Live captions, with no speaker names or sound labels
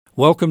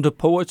Welcome to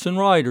Poets and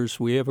Writers.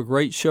 We have a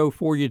great show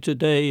for you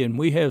today, and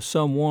we have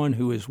someone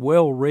who is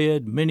well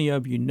read. Many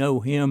of you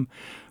know him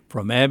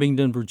from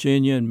Abingdon,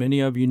 Virginia, and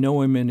many of you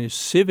know him in his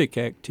civic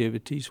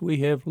activities. We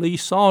have Lee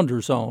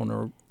Saunders on,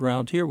 or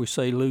around here we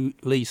say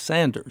Lee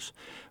Sanders.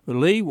 But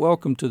Lee,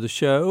 welcome to the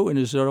show, and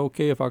is it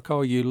okay if I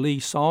call you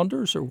Lee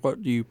Saunders, or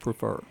what do you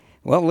prefer?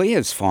 Well, Lee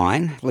is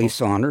fine. Lee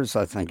Saunders,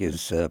 I think,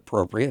 is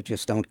appropriate.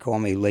 Just don't call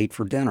me late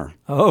for dinner.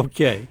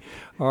 Okay.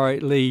 All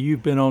right, Lee,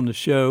 you've been on the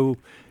show,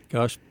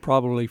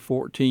 probably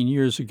 14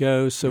 years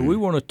ago. So we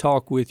want to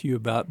talk with you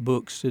about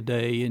books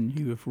today, and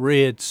you have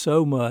read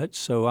so much.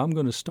 So I'm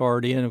going to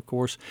start in. Of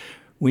course,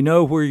 we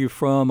know where you're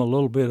from, a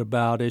little bit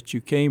about it.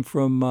 You came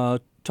from,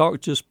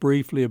 talk just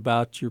briefly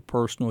about your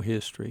personal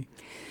history.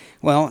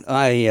 Well,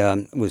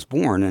 I was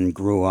born and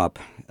grew up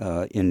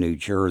in New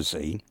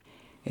Jersey,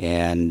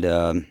 and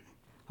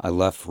I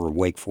left for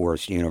Wake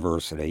Forest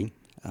University.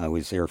 I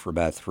was there for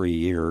about 3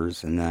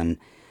 years, and then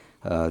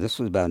this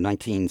was about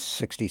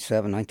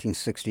 1967,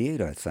 1968,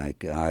 I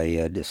think.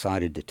 I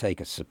decided to take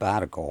a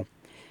sabbatical,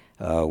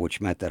 which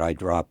meant that I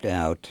dropped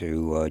out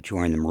to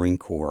join the Marine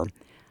Corps.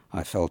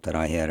 I felt that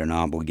I had an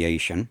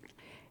obligation,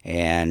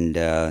 and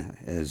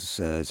as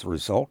a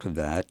result of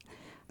that,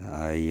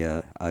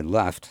 I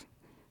left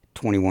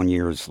 21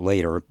 years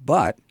later,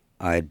 but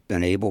I'd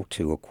been able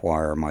to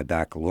acquire my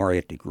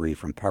baccalaureate degree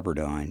from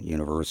Pepperdine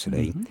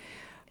University,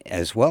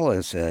 as well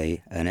as an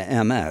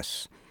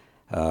MS,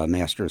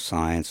 Master of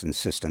Science in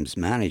Systems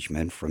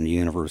Management from the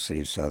University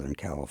of Southern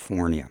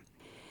California.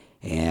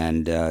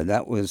 And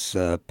that was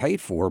paid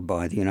for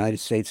by the United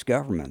States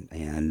government,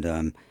 and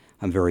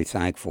I'm very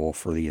thankful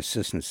for the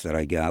assistance that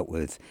I got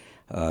with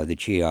the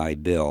GI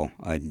Bill.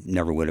 I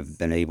never would have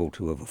been able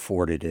to have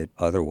afforded it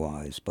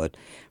otherwise. But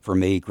for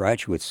me,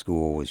 graduate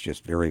school was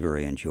just very,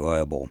 very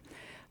enjoyable.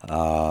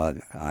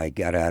 I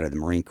got out of the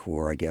Marine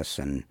Corps, I guess,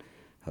 in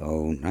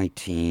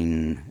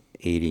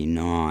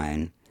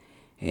 1989,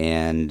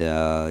 and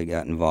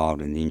got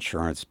involved in the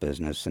insurance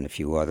business and a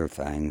few other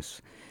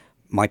things.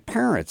 My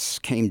parents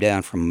came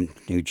down from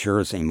New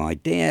Jersey. My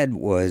dad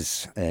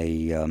was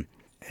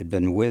had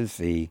been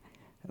with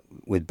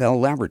Bell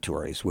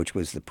Laboratories, which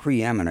was the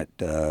preeminent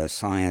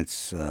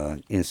science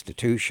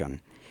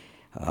institution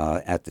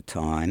at the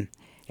time.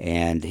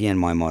 And he and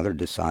my mother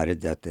decided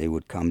that they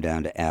would come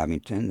down to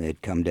Abington.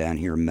 They'd come down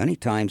here many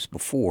times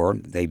before.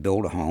 They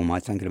built a home,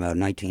 I think in about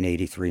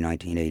 1983,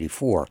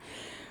 1984.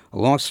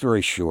 Long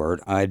story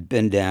short, I'd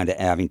been down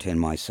to Abington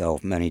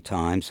myself many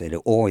times. They'd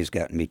always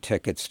gotten me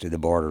tickets to the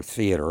Barter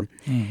Theater.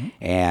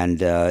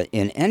 And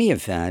in any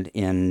event,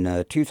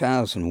 in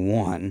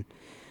 2001,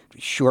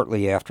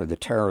 shortly after the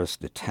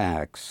terrorist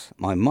attacks,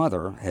 my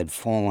mother had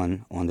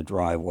fallen on the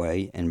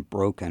driveway and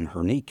broken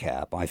her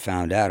kneecap. I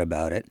found out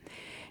about it,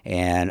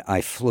 and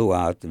I flew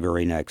out the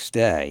very next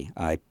day.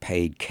 I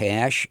paid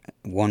cash,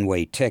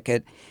 one-way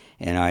ticket,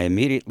 and I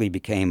immediately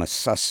became a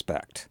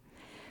suspect,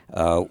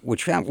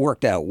 which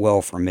worked out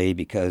well for me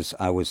because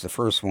I was the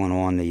first one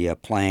on the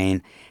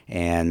plane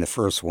and the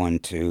first one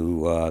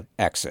to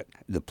exit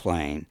the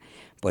plane.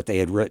 But they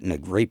had written a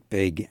great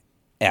big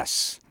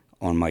S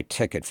on my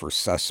ticket for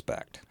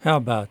suspect. How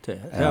about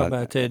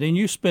that? And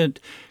you spent,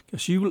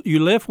 because you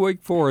left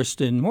Wake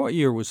Forest in what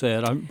year was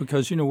that?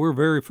 Because, we're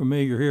very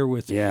familiar here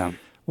with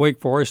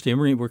Wake Forest,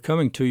 Emory. We're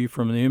coming to you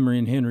from the Emory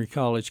and Henry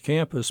College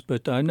campus,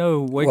 but I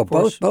know Wake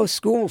Forest. Both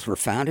schools were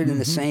founded in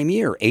the same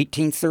year,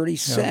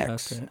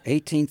 1836.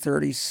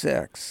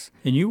 1836.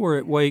 And you were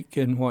at Wake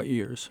in what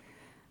years?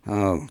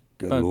 Oh,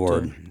 good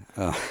Lord.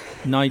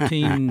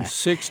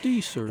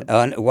 1960s? Or?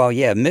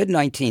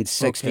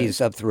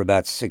 Mid-1960s up through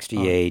about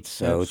 68,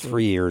 so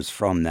 3 years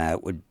from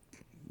that would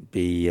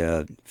be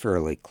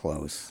fairly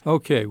close.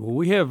 Okay, well,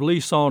 we have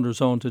Lee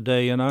Saunders on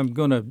today, and I'm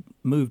going to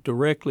move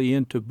directly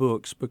into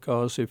books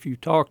because if you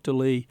talk to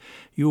Lee,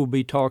 you will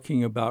be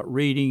talking about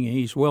reading.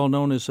 He's well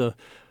known as a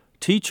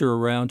teacher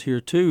around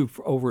here, too,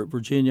 over at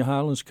Virginia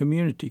Highlands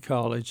Community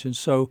College. And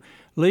so,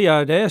 Lee,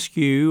 I'd ask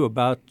you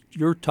about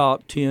your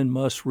top 10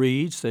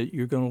 must-reads that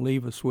you're going to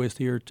leave us with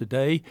here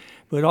today.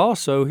 But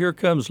also, here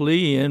comes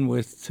Lee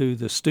to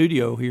the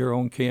studio here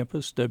on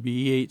campus,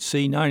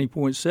 WEHC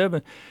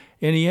 90.7,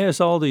 and he has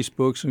all these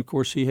books. And, of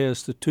course, he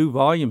has the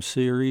 2-volume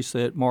series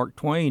that Mark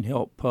Twain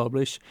helped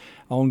publish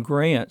on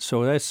Grant.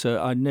 So that's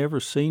I'd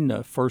never seen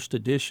the first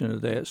edition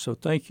of that, so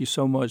thank you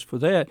so much for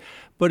that.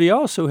 But he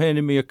also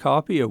handed me a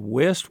copy of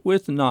West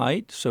with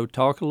Night, so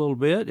talk a little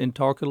bit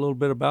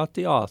about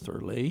the author,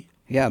 Lee.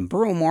 Yeah,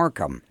 Burl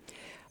Markham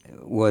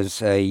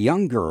was a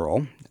young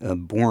girl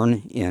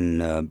born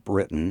in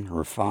Britain.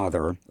 Her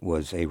father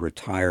was a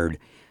retired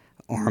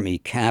Army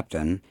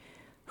captain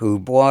who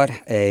bought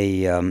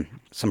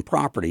some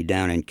property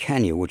down in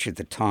Kenya, which at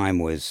the time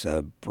was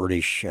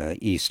British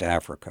East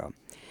Africa.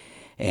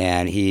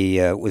 And he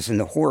was in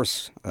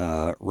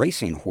the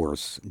racing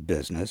horse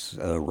business,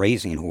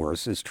 raising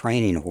horses,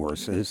 training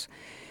horses.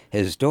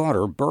 His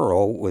daughter,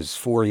 Burl, was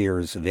 4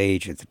 years of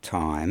age at the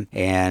time,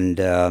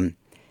 and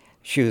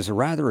she was a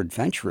rather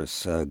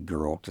adventurous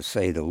girl, to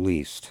say the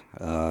least.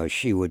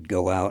 She would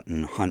go out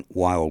and hunt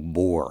wild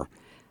boar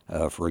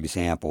for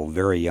example,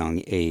 very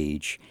young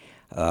age.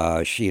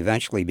 She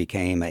eventually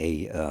became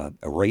a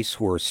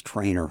racehorse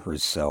trainer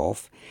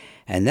herself,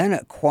 and then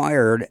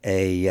acquired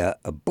a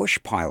bush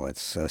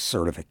pilot's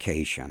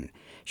certification.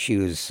 She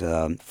was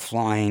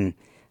flying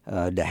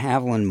de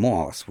Havilland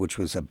Moss, which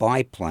was a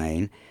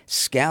biplane,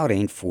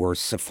 scouting for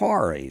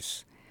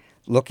safaris,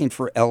 looking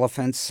for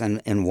elephants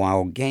and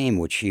wild game,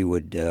 which she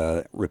would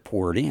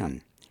report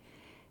in.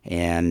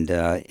 And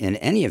in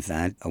any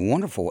event, a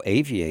wonderful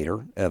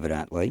aviator,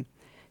 evidently.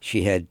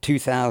 She had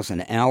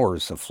 2,000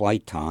 hours of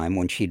flight time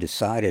when she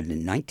decided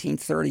in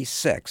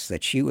 1936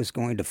 that she was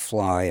going to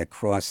fly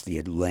across the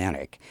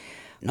Atlantic.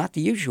 Not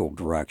the usual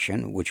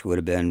direction, which would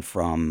have been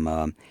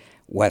from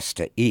west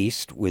to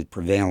east with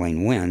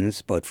prevailing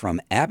winds, but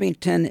from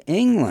Abington,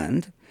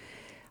 England,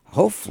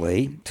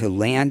 hopefully to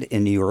land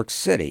in New York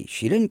City.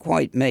 She didn't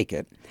quite make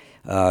it.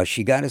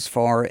 She got as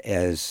far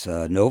as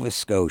Nova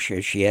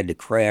Scotia. She had to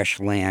crash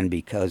land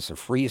because of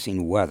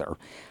freezing weather.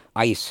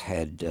 Ice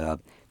had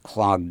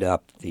clogged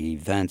up the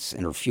vents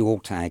in her fuel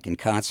tank, and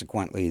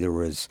consequently there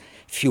was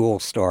fuel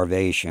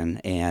starvation.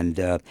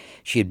 And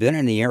she had been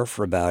in the air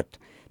for about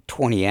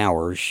 20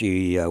 hours.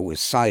 She was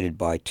sighted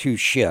by two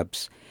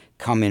ships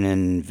coming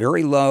in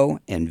very low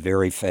and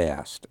very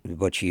fast,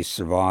 but she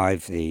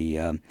survived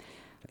the...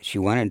 She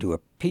went into a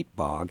peat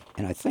bog,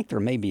 and I think there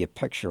may be a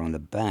picture on the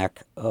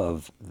back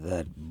of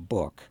that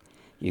book.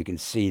 You can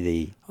see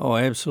the... Oh,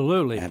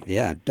 absolutely.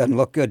 Yeah, it doesn't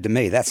look good to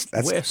me. That's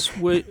West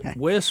with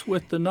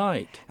the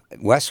Night.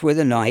 West with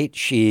the Night.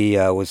 She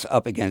was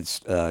up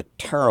against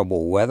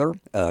terrible weather.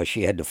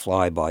 She had to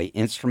fly by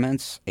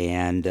instruments,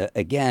 and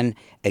again,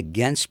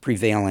 against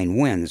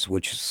prevailing winds,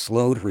 which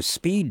slowed her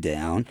speed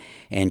down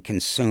and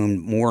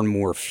consumed more and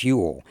more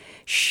fuel.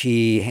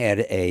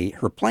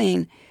 Her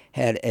plane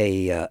had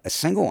a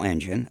single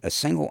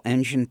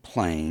engine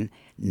plane,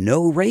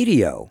 no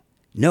radio.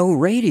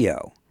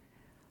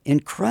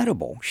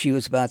 Incredible. She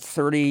was about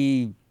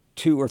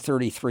 32 or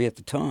 33 at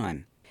the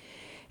time.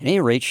 At any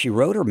rate, she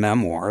wrote her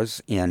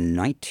memoirs in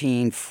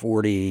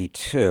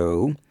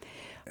 1942.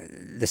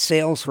 The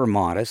sales were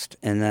modest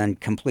and then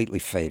completely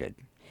faded.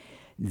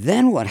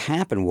 Then what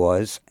happened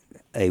was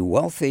a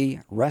wealthy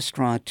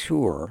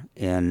restaurateur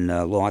in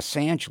Los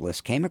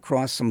Angeles came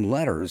across some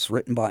letters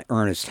written by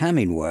Ernest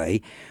Hemingway,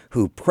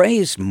 who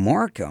praised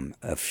Markham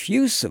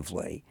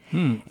effusively.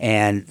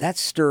 And that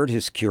stirred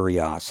his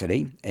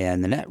curiosity,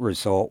 and the net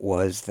result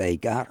was they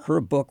got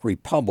her book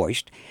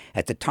republished.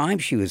 At the time,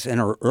 she was in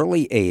her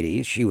early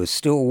 80s. She was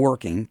still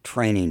working,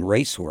 training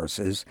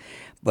racehorses,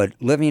 but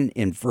living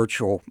in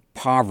virtual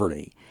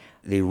poverty.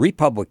 The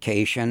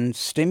republication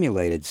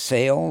stimulated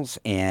sales,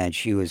 and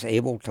she was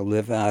able to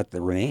live out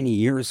the remaining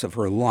years of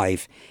her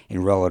life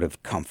in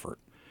relative comfort.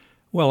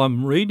 Well,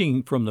 I'm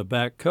reading from the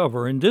back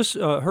cover, and this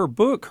her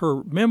book,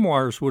 her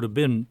memoirs would have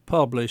been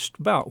published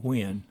about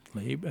when,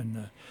 Lieb?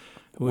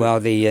 Well,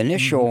 the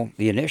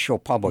initial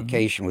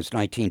publication was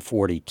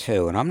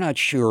 1942, and I'm not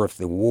sure if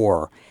the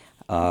war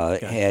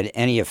had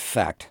any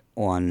effect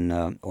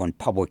on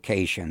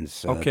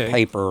publications,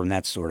 paper and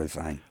that sort of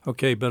thing.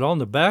 Okay, but on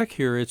the back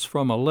here, it's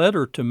from a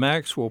letter to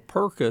Maxwell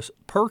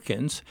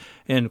Perkins,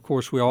 and of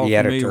course we're all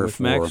familiar with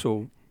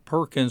Maxwell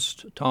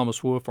Perkins,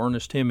 Thomas Wolfe,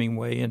 Ernest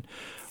Hemingway, and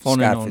on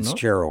Scott and on.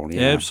 Fitzgerald,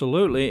 yeah.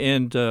 Absolutely,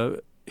 and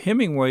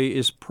Hemingway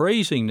is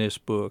praising this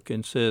book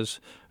and says,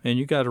 and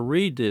you got to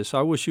read this.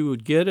 I wish you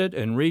would get it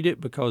and read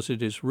it because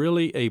it is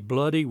really a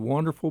bloody,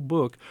 wonderful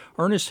book.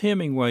 Ernest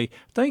Hemingway,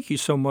 thank you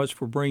so much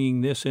for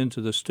bringing this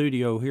into the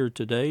studio here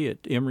today at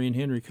Emory and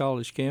Henry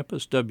College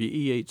campus,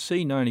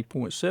 WEHC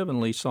 90.7,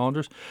 Lee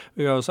Saunders,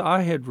 because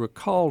I had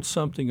recalled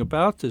something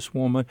about this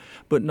woman,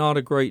 but not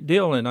a great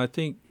deal. And I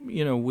think,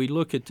 we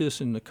look at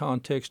this in the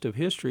context of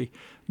history.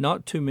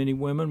 Not too many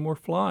women were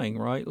flying,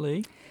 right,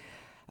 Lee?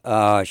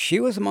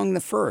 She was among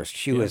the first.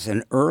 She was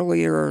an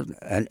early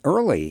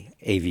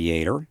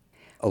aviator,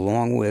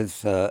 along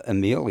with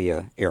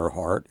Amelia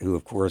Earhart, who,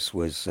 of course,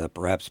 was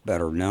perhaps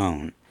better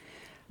known.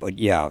 But,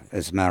 yeah,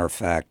 as a matter of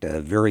fact,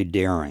 very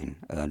daring,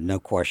 no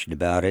question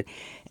about it.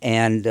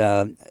 And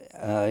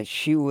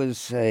she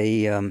was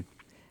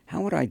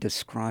how would I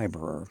describe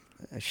her?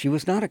 She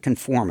was not a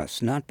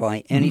conformist, not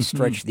by any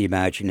stretch of the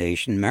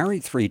imagination,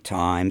 married 3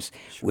 times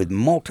with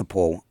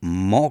multiple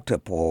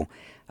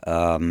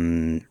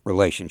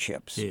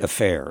relationships,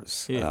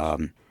 affairs,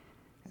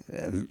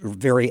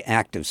 very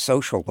active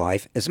social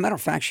life. As a matter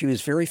of fact, she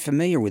was very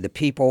familiar with the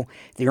people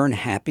there in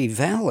Happy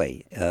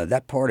Valley,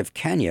 that part of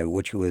Kenya,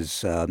 which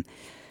was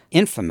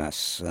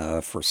infamous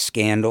for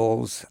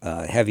scandals,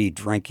 heavy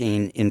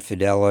drinking,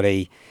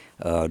 infidelity,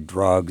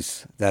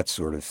 drugs, that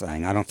sort of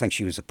thing. I don't think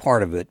she was a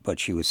part of it, but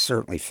she was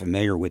certainly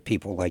familiar with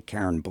people like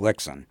Karen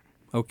Blixen.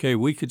 Okay,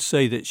 we could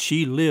say that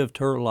she lived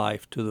her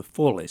life to the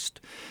fullest.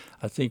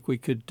 I think we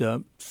could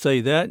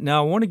say that.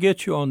 Now, I want to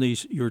get you on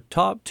your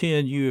top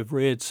 10. You have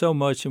read so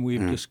much, and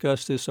we've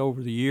discussed this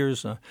over the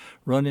years. I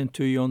run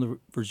into you on the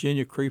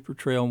Virginia Creeper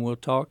Trail, and we'll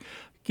talk.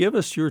 Give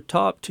us your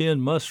top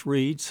 10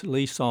 must-reads,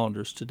 Lee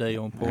Saunders, today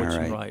on Poets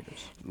and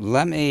Writers.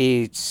 Let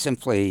me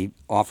simply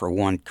offer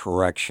one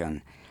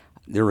correction.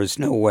 there is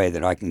no way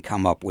that I can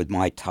come up with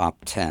my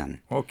top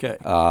 10. Okay.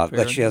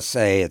 Let's just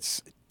say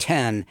it's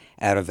 10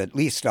 out of at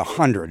least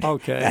 100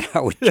 Okay. that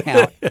I would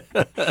count.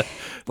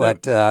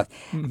 But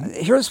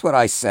here's what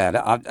I said,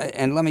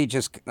 and let me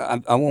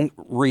I won't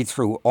read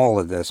through all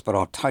of this, but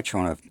I'll touch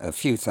on a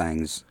few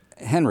things.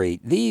 Henry,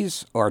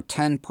 these are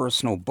 10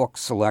 personal book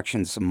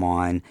selections of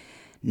mine,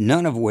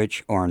 none of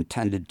which are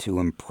intended to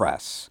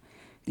impress.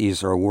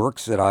 These are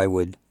works that I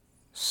would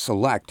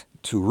select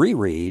to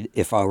reread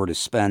if I were to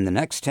spend the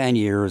next 10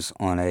 years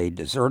on a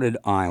deserted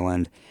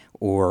island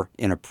or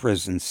in a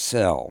prison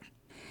cell.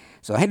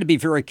 So I had to be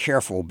very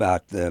careful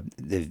about the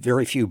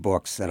very few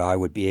books that I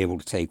would be able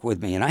to take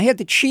with me. And I had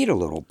to cheat a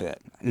little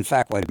bit. In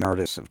fact, I'm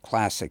Emeritus of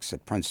Classics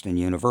at Princeton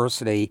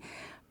University.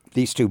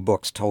 These two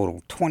books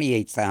total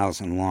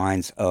 28,000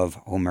 lines of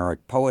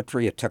Homeric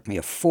poetry. It took me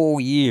a full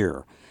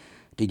year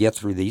to get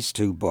through these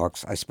two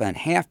books. I spent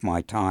half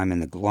my time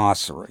in the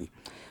glossary.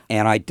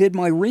 And I did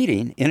my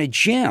reading in a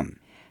gym.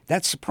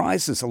 That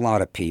surprises a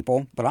lot of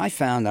people, but I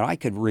found that I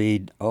could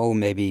read,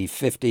 maybe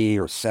 50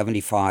 or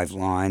 75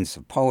 lines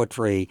of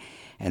poetry,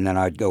 and then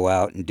I'd go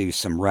out and do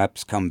some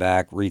reps, come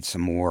back, read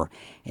some more,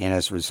 and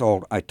as a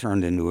result, I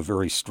turned into a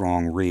very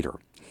strong reader.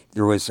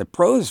 There was a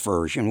prose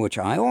version, which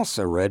I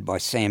also read, by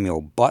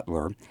Samuel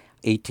Butler,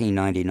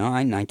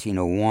 1899,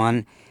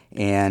 1901,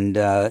 and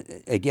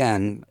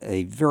again,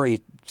 a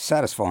very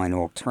satisfying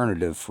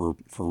alternative for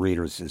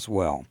readers as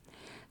well.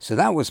 So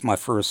that was my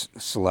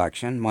first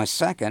selection. My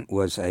second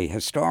was a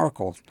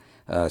historical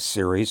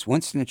series,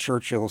 Winston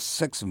Churchill's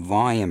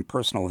 6-volume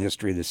personal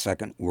history of the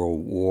Second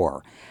World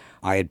War.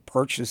 I had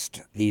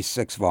purchased these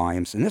 6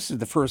 volumes, and this is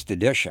the first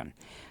edition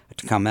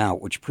to come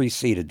out, which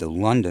preceded the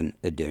London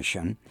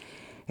edition.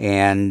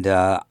 And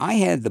I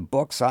had the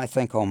books, I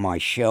think, on my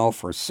shelf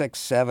for 6,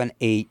 7,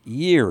 8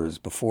 years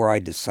before I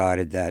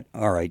decided that,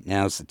 all right,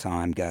 now's the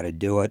time, got to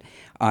do it.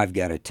 I've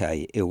got to tell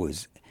you, it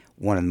was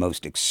one of the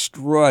most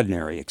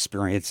extraordinary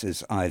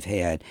experiences I've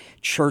had.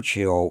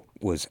 Churchill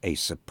was a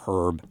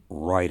superb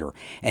writer,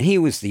 and he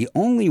was the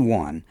only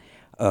one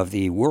of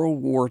the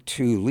World War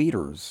II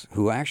leaders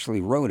who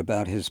actually wrote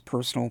about his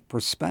personal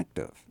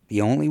perspective.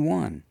 The only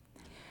one.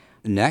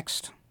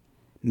 Next,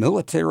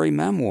 military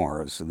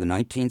memoirs of the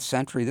 19th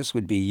century. This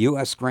would be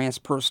U.S. Grant's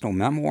personal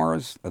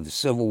memoirs of the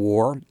Civil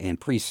War, and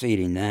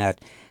preceding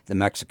that, the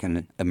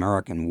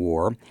Mexican-American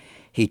War.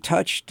 He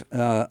touched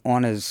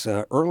on his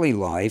early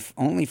life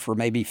only for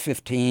maybe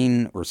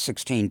 15 or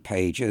 16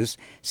 pages,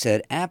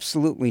 said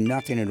absolutely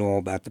nothing at all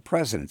about the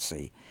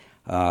presidency.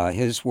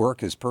 His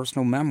work, his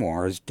personal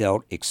memoirs,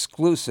 dealt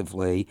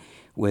exclusively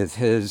with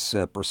his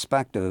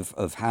perspective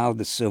of how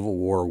the Civil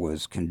War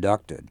was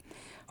conducted.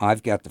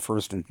 I've got the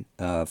first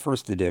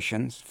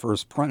editions,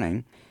 first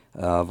printing,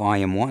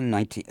 Volume 1,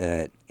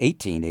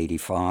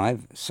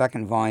 1885,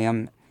 second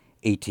volume,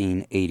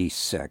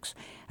 1886.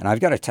 And I've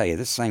got to tell you,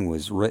 this thing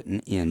was written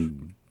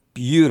in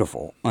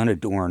beautiful,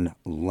 unadorned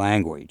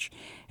language.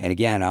 And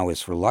again, I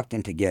was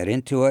reluctant to get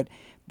into it,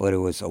 but it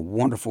was a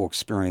wonderful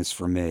experience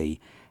for me.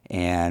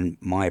 And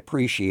my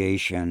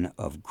appreciation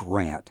of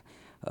Grant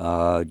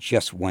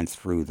just went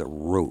through the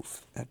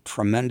roof. A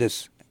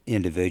tremendous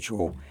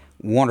individual,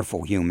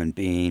 wonderful human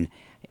being.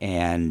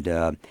 And,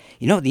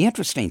 the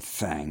interesting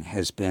thing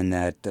has been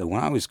that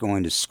when I was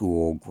going to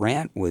school,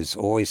 Grant was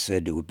always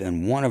said to have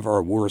been one of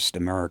our worst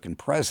American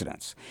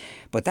presidents.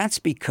 But that's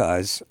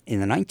because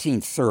in the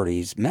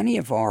 1930s, many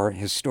of our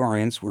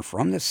historians were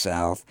from the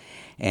South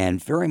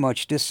and very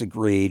much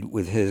disagreed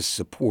with his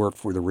support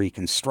for the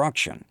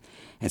Reconstruction.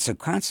 And so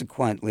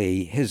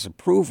consequently, his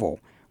approval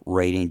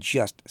rating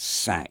just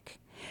sank.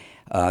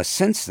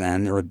 Since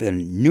then, there have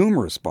been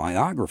numerous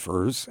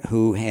biographers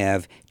who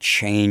have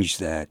changed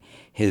that.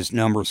 His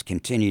numbers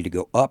continue to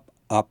go up,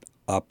 up,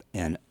 up,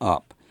 and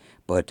up.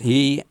 But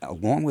he,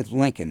 along with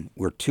Lincoln,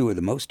 were two of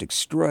the most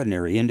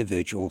extraordinary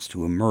individuals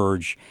to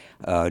emerge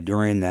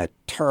during that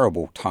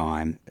terrible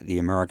time, the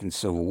American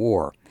Civil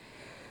War.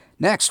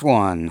 Next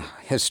one,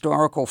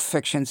 historical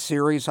fiction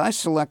series. I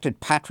selected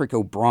Patrick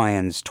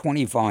O'Brien's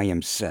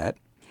 20-volume set.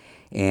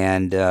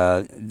 And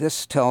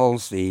this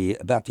tells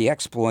about the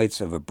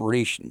exploits of a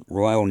British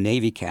Royal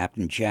Navy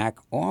captain, Jack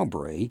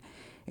Aubrey,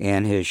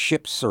 and his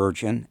ship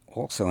surgeon,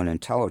 also an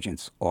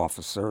intelligence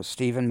officer,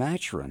 Stephen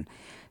Maturin.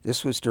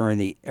 This was during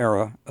the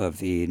era of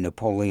the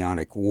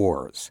Napoleonic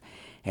Wars.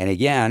 And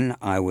again,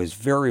 I was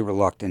very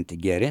reluctant to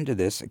get into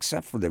this,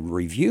 except for the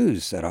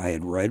reviews that I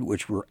had read,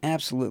 which were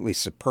absolutely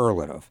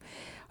superlative.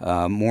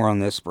 More on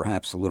this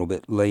perhaps a little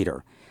bit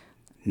later.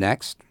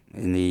 Next,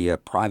 in the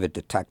private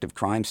detective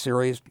crime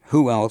series,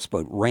 who else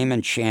but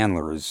Raymond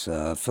Chandler's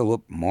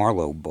Philip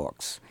Marlowe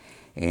books.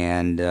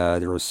 And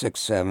there were 6,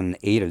 7,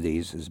 8 of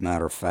these, as a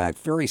matter of fact,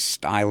 very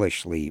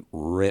stylishly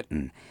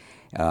written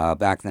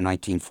back in the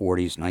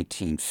 1940s,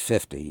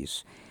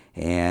 1950s.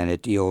 And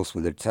it deals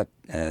with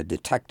a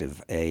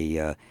detective,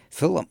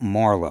 Philip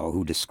Marlowe,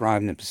 who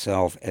described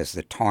himself as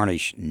the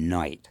Tarnished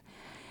Knight.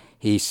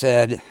 He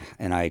said,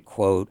 and I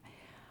quote,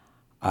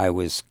 "I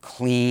was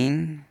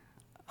clean,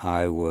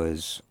 I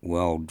was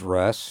well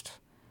dressed,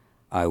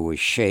 I was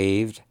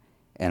shaved,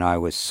 and I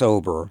was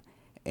sober,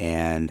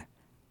 and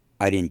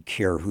I didn't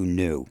care who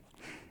knew.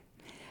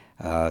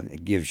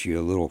 It gives you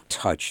a little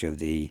touch of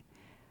the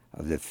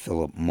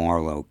Philip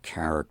Marlowe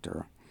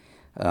character.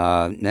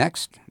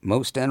 Next,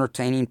 most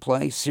entertaining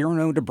play,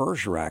 Cyrano de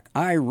Bergerac.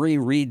 I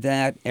reread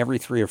that every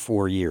 3 or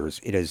 4 years.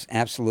 It is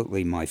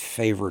absolutely my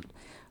favorite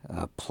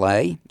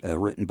play,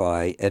 written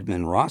by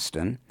Edmund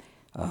Rostand,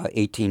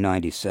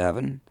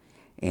 1897.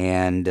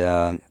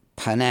 And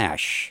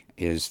panache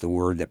is the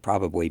word that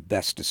probably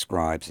best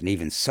describes and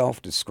even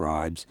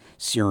self-describes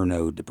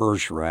Cyrano de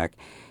Bergerac.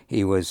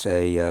 He was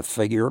a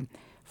figure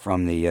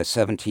from the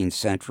 17th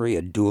century,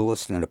 a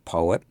duelist and a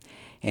poet.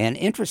 And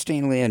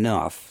interestingly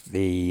enough,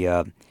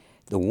 the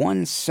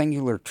one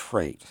singular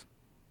trait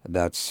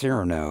about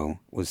Cyrano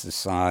was the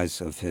size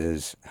of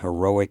his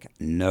heroic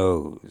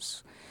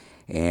nose.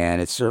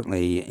 And it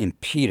certainly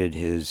impeded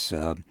his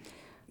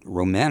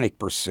romantic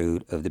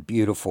pursuit of the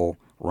beautiful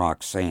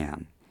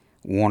Roxanne.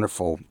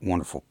 Wonderful,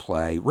 wonderful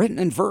play, written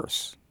in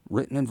verse.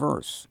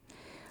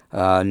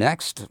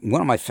 Next,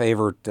 one of my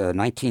favorite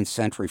 19th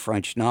century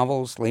French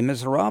novels, Les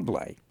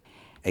Miserables.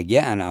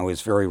 Again, I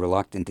was very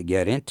reluctant to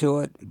get into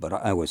it, but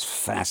I was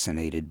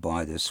fascinated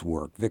by this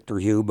work. Victor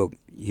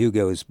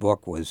Hugo's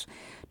book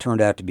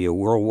turned out to be a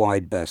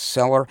worldwide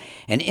bestseller.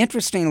 And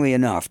interestingly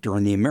enough,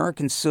 during the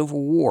American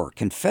Civil War,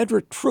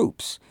 Confederate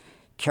troops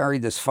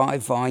carried this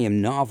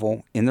 5-volume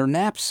novel in their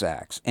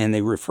knapsacks, and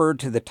they referred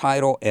to the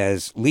title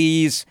as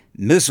Les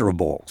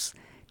Miserables.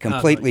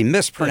 Completely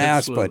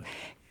mispronounced, absolutely.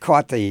 But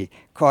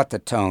caught the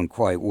tone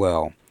quite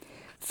well.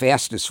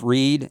 Fastest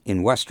read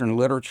in Western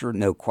literature,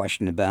 no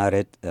question about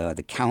it,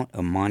 The Count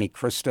of Monte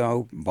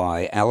Cristo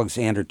by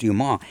Alexander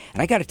Dumas.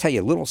 And I got to tell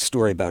you a little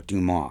story about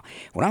Dumas.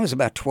 When I was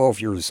about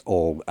 12 years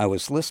old, I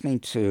was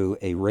listening to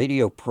a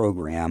radio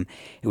program.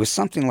 It was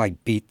something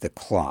like Beat the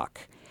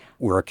Clock,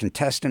 where a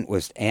contestant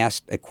was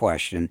asked a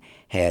question,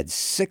 had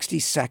 60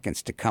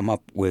 seconds to come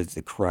up with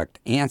the correct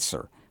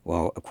answer.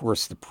 Well, of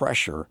course, the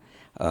pressure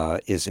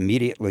is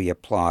immediately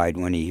applied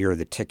when you hear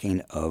the ticking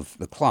of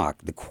the clock.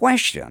 The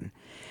question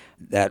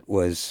that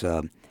was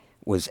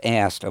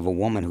asked of a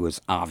woman who was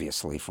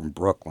obviously from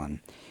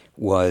Brooklyn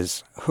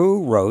was,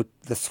 who wrote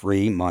The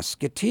Three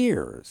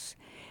Musketeers?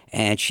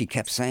 And she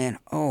kept saying,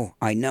 oh,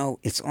 I know,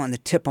 it's on the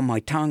tip of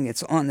my tongue,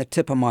 it's on the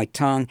tip of my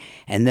tongue.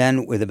 And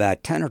then with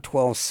about 10 or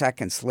 12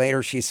 seconds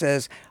later, she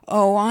says,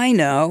 oh, I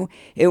know,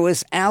 it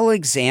was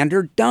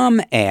Alexander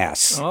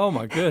Dumas. Oh,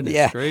 my goodness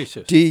yeah,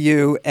 gracious.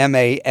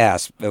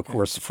 Dumas. Of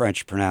course, the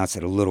French pronounce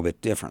it a little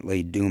bit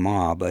differently,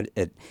 Dumas, but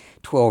at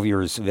 12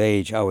 years of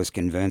age, I was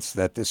convinced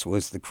that this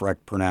was the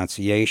correct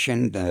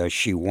pronunciation.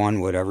 She won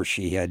whatever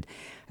she had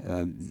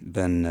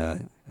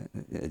been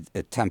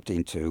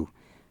attempting to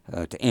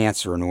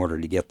answer in order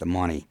to get the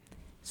money.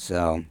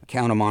 So,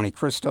 Count of Monte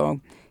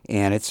Cristo,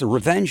 and it's a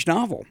revenge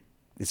novel.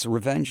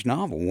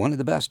 One of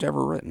the best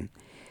ever written.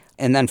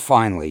 And then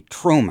finally,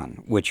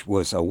 Truman, which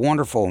was a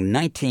wonderful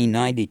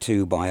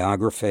 1992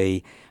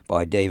 biography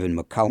by David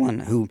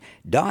McCullough, who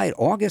died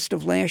August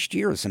of last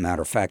year, as a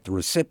matter of fact, the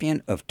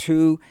recipient of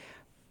 2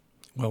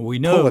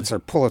 Pulitzer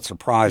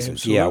Prizes.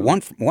 Absolutely. Yeah,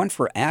 one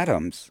for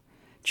Adams,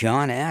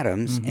 John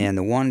Adams, and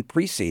the one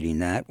preceding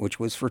that, which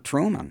was for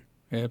Truman.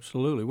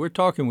 Absolutely. We're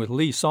talking with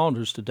Lee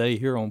Saunders today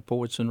here on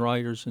Poets and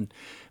Writers, and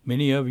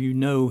many of you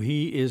know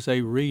he is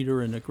a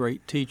reader and a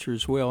great teacher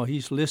as well.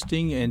 He's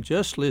listing and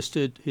just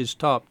listed his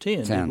top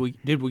 10.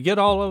 Did we get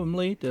all of them,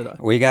 Lee? Did I?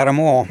 We got them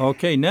all.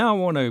 Okay, now I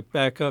want to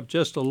back up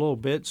just a little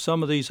bit.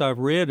 Some of these I've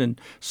read, and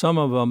some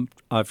of them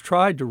I've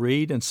tried to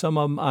read, and some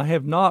of them I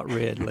have not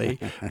read, Lee.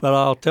 But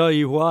I'll tell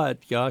you what,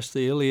 gosh,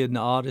 the Iliad and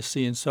the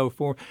Odyssey and so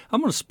forth. I'm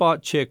going to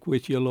spot check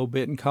with you a little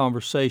bit in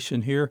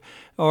conversation here.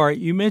 All right,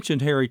 you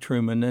mentioned Harry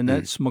Truman, and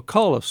that's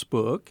McCullough's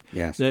book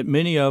that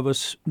many of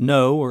us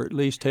know, or at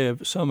least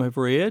some have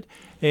read.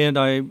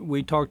 And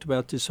we talked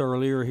about this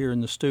earlier here in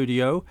the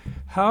studio.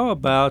 How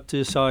about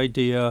this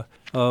idea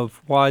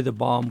of why the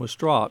bomb was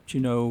dropped?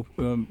 You know,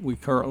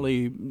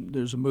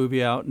 there's a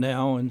movie out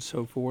now and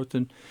so forth,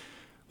 and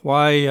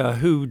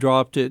who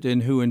dropped it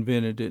and who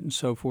invented it and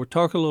so forth.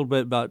 Talk a little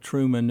bit about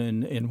Truman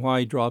and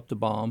why he dropped the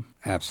bomb.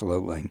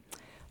 Absolutely.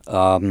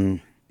 The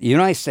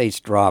United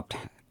States dropped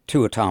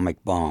 2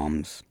 atomic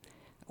bombs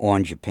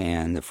on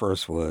Japan. The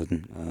first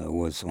one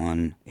was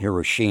on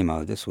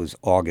Hiroshima. This was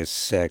August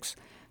 6,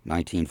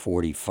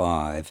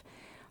 1945.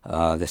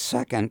 The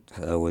second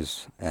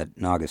was at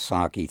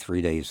Nagasaki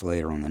 3 days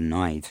later on the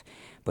 9th.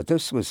 But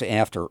this was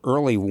after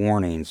early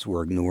warnings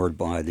were ignored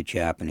by the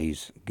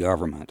Japanese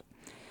government.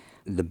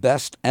 The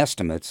best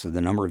estimates of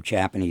the number of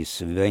Japanese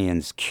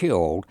civilians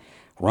killed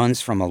runs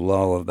from a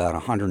low of about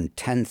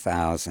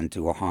 110,000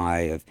 to a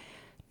high of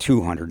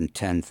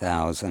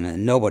 210,000,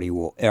 and nobody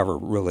will ever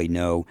really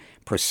know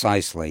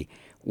precisely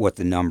what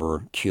the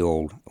number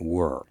killed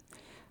were.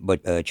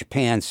 But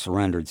Japan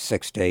surrendered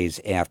 6 days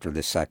after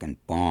the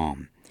second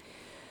bomb.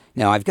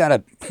 Now, I've got to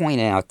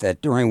point out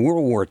that during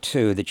World War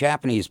II, the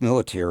Japanese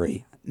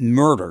military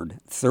murdered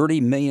 30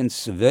 million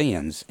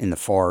civilians in the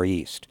Far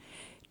East,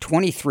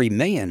 23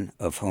 million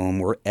of whom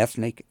were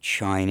ethnic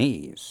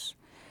Chinese.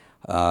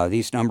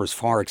 These numbers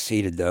far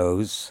exceeded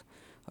those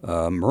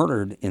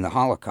murdered in the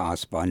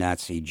Holocaust by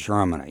Nazi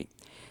Germany.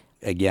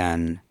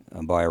 Again,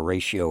 by a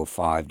ratio of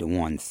 5 to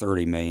 1,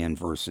 30 million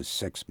versus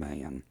 6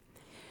 million.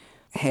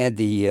 Had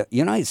the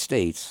United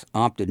States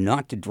opted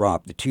not to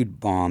drop the 2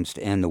 bombs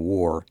to end the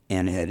war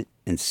and had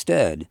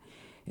instead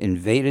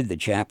invaded the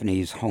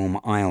Japanese home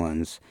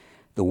islands,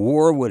 the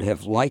war would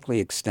have likely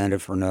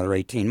extended for another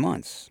 18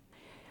 months.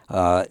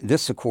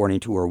 This according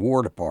to our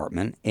War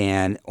Department,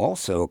 and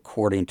also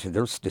according to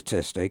their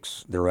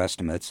statistics, their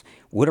estimates,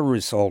 would have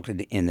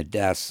resulted in the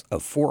deaths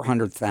of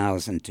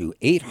 400,000 to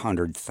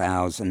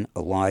 800,000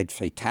 Allied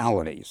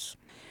fatalities.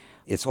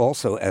 It's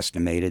also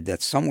estimated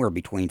that somewhere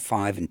between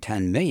 5 and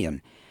 10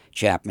 million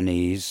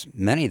Japanese,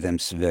 many of them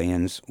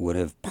civilians, would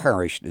have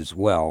perished as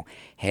well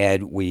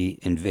had we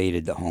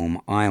invaded the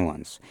home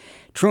islands.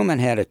 Truman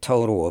had a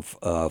total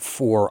of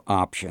 4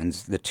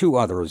 options. The 2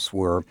 others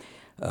were,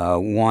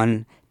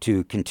 one,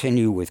 to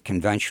continue with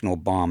conventional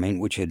bombing,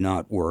 which had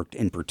not worked,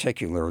 in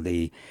particular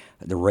the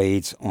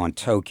raids on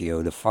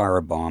Tokyo, the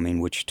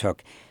firebombing, which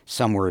took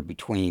somewhere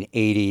between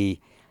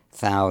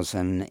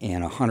 80,000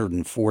 and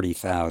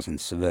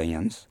 140,000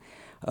 civilians,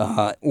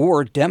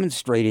 or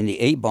demonstrating the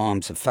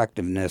A-bomb's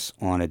effectiveness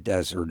on a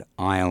desert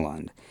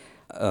island.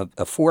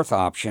 A 4th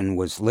option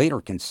was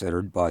later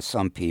considered by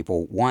some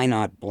people: why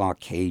not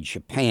blockade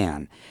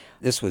Japan?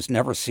 This was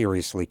never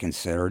seriously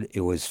considered.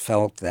 It was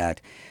felt that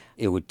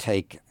it would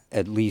take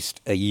at least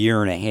a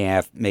year and a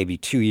half, maybe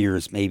 2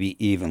 years, maybe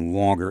even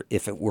longer,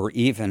 if it were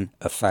even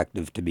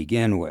effective to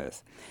begin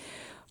with.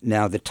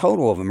 Now, the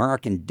total of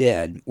American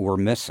dead or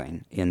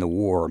missing in the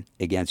war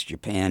against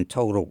Japan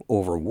totaled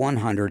over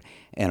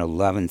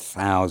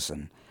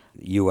 111,000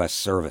 U.S.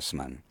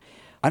 servicemen.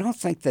 I don't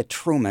think that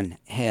Truman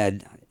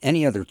had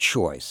any other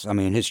choice. I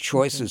mean, his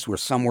choices were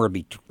somewhere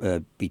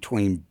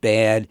between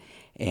bad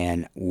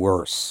and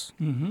worse.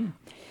 Mm-hmm.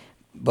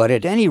 But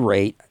at any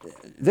rate,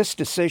 this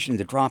decision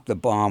to drop the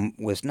bomb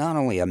was not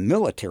only a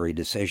military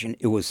decision,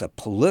 it was a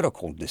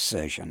political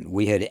decision.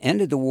 We had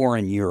ended the war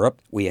in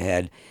Europe. We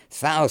had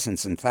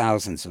thousands and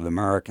thousands of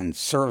American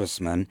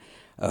servicemen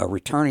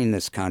returning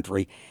this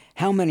country.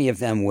 How many of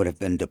them would have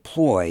been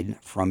deployed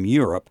from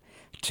Europe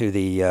to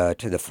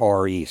the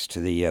Far East,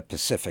 to the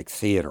Pacific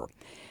Theater?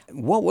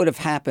 What would have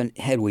happened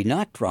had we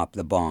not dropped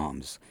the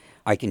bombs?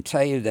 I can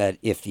tell you that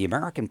if the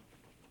American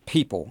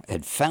people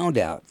had found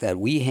out that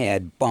we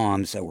had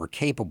bombs that were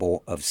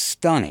capable of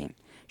stunning,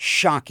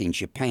 shocking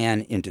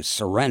Japan into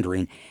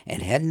surrendering,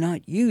 and had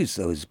not used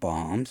those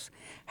bombs,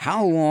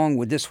 how long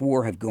would this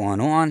war have gone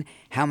on?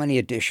 How many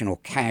additional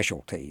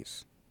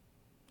casualties?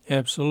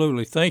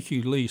 Absolutely. Thank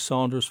you, Lee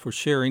Saunders, for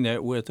sharing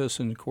that with us.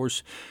 And, of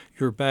course,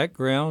 your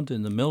background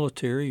in the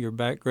military, your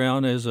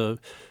background as a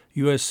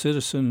U.S.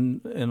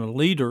 citizen and a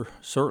leader,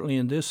 certainly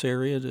in this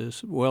area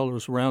as well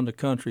as around the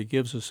country,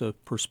 gives us a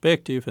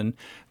perspective. And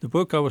the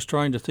book I was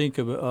trying to think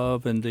of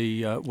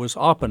was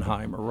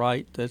Oppenheimer,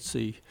 right? That's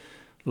the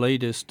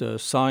latest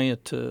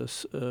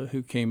scientist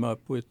who came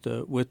up with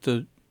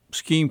the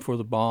scheme for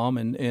the bomb,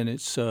 and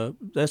it's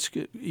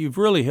you've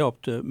really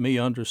helped me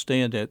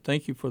understand that.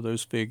 Thank you for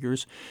those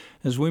figures.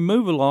 As we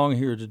move along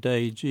here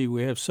today,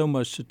 we have so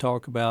much to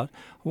talk about.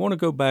 I want to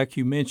go back.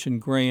 You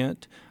mentioned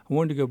Grant. I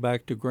wanted to go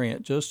back to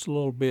Grant just a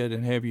little bit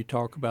and have you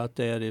talk about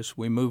that as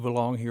we move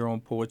along here on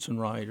Poets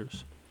and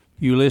Writers.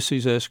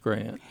 Ulysses S.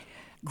 Grant.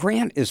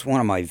 Grant is one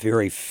of my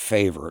very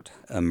favorite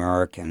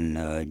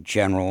American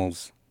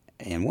generals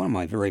and one of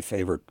my very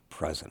favorite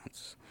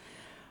presidents.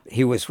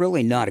 He was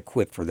really not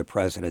equipped for the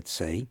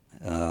presidency,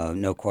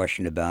 no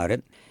question about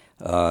it.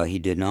 He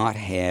did not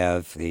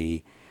have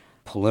the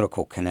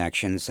political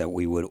connections that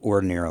we would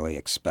ordinarily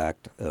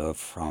expect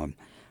from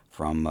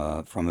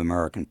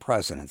American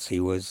presidents. He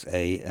was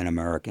an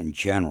American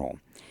general.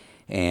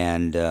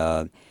 And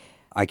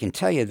I can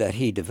tell you that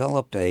he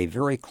developed a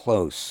very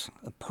close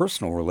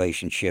personal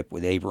relationship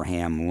with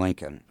Abraham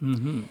Lincoln.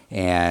 Mm-hmm.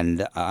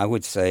 And I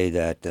would say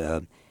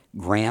that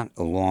Grant,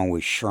 along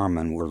with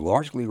Sherman, were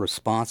largely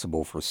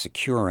responsible for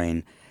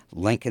securing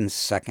Lincoln's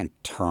second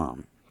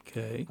term.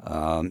 Okay.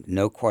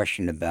 No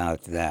question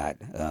about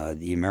that.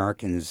 The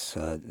Americans,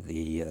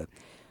 the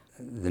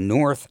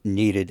North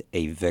needed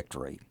a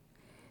victory,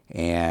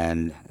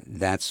 and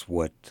that's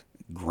what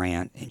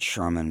Grant and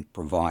Sherman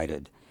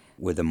provided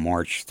with a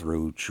march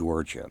through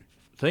Georgia.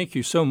 Thank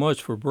you so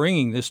much for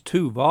bringing this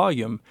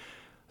 2-volume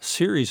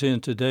series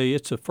in today.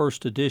 It's a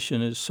first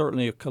edition. It's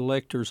certainly a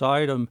collector's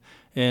item.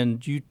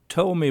 And you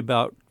told me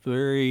about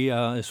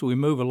as we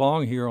move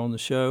along here on the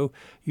show,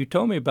 you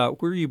told me about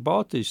where you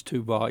bought these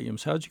 2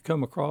 volumes. How'd you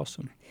come across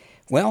them?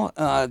 Well,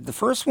 the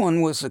first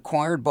one was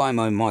acquired by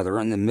my mother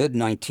in the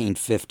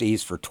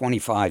mid-1950s for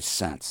 25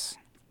 cents.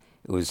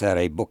 It was at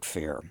a book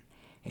fair,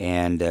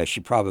 and she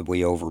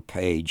probably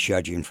overpaid,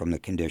 judging from the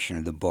condition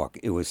of the book.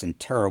 It was in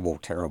terrible,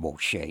 terrible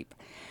shape.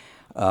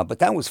 But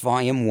that was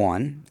Volume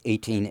 1,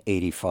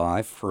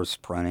 1885,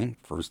 first printing,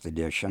 first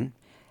edition,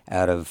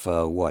 out of,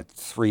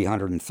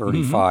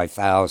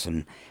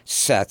 335,000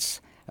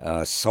 sets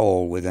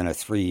sold within a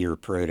 3-year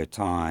period of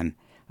time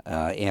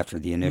after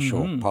the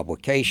initial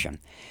publication.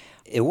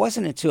 it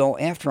wasn't until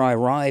after I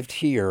arrived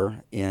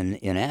here in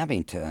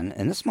Abington,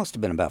 and this must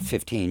have been about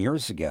 15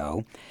 years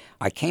ago,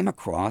 I came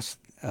across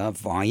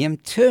Volume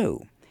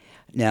 2.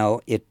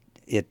 Now,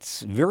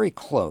 it's very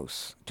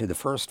close to the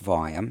first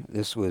volume.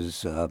 This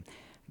was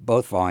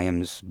both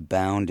volumes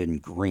bound in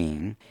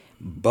green,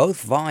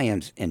 both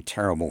volumes in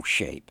terrible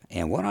shape.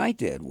 And what I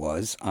did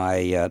was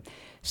I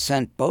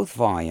sent both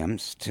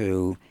volumes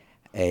to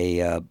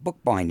a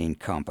bookbinding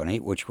company,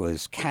 which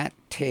was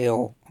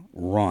Cattail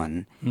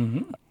Run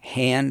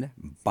Hand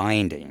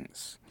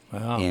Bindings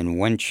in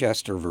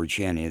Winchester,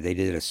 Virginia. They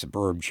did a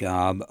superb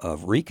job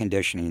of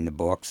reconditioning the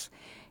books,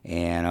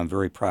 and I'm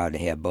very proud to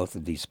have both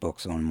of these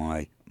books on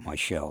my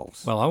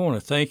shelves. Well, I want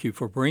to thank you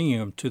for bringing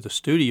them to the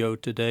studio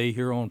today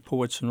here on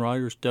Poets and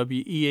Writers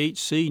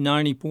WEHC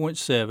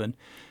 90.7.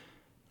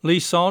 Lee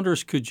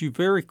Saunders, could you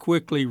very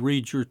quickly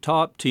read your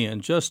top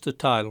 10, just the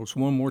titles,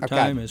 one more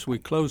time as we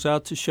close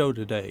out the show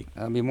today?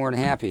 I'll be more than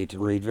happy to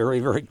read very,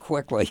 very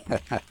quickly.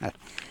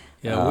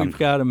 Yeah, we've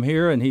got them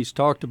here, and he's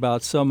talked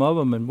about some of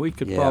them, and we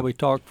could probably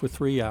talk for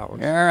 3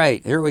 hours. All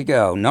right, here we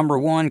go. Number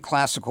 1,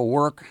 classical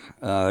work,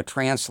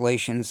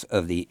 translations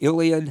of the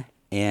Iliad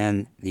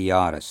and the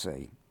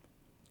Odyssey.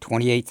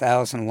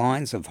 28,000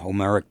 lines of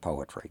Homeric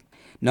poetry.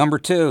 Number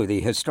 2, the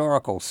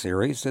historical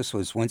series. This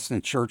was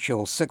Winston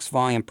Churchill's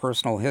 6-volume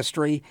personal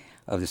history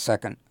of the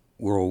Second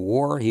World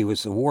War. He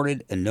was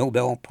awarded a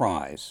Nobel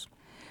Prize.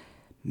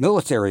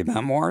 Military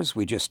memoirs,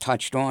 we just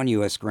touched on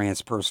U.S.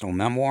 Grant's personal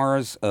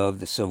memoirs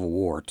of the Civil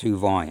War, 2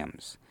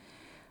 volumes.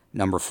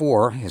 Number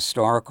 4,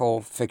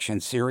 historical fiction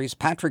series,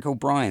 Patrick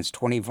O'Brien's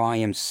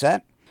 20-volume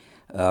set,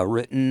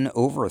 written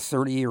over a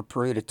 30-year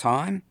period of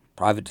time.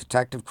 Private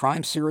detective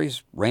crime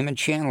series, Raymond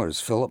Chandler's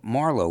Philip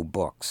Marlowe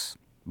books.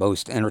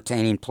 Most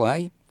entertaining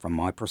play, from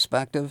my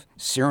perspective,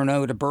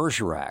 Cyrano de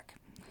Bergerac.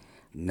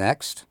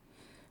 Next,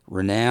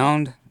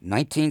 renowned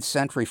 19th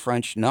century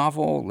French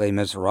novel, Les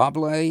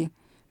Miserables,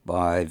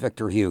 by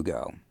Victor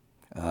Hugo,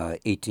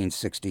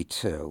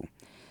 1862.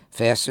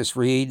 Fastest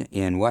read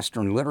in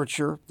Western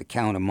literature, The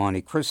Count of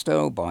Monte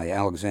Cristo by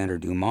Alexander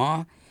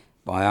Dumas.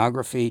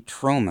 Biography,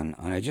 Truman.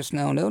 And I just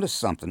now noticed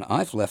something.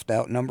 I've left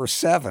out number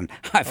 7.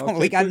 I've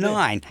only got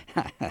 9.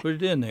 Put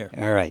it in there.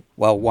 All right.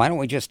 Well, why don't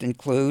we just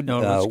include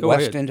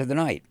West into the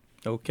Night?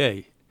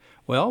 Okay.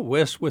 Well,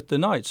 West with the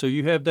Night. So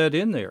you have that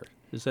in there.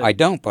 Is that... I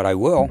don't, but I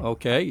will.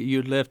 Okay.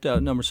 You left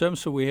out number 7,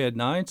 so we had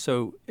 9.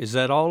 So is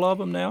that all of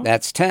them now?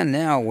 That's 10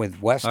 now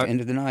with West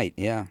into the Night,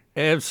 yeah.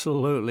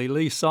 Absolutely.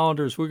 Lee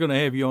Saunders, we're going to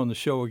have you on the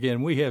show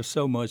again. We have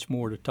so much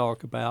more to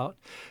talk about.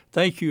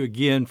 Thank you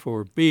again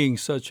for being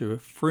such a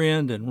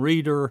friend and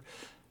reader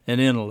and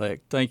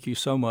intellect. Thank you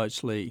so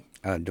much, Lee.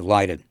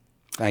 Delighted.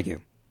 Thank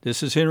you.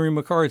 This is Henry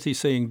McCarthy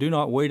saying, do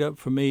not wait up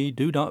for me.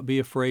 Do not be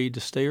afraid to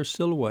stay or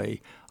still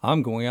away.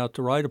 I'm going out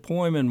to write a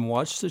poem and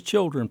watch the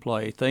children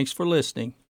play. Thanks for listening.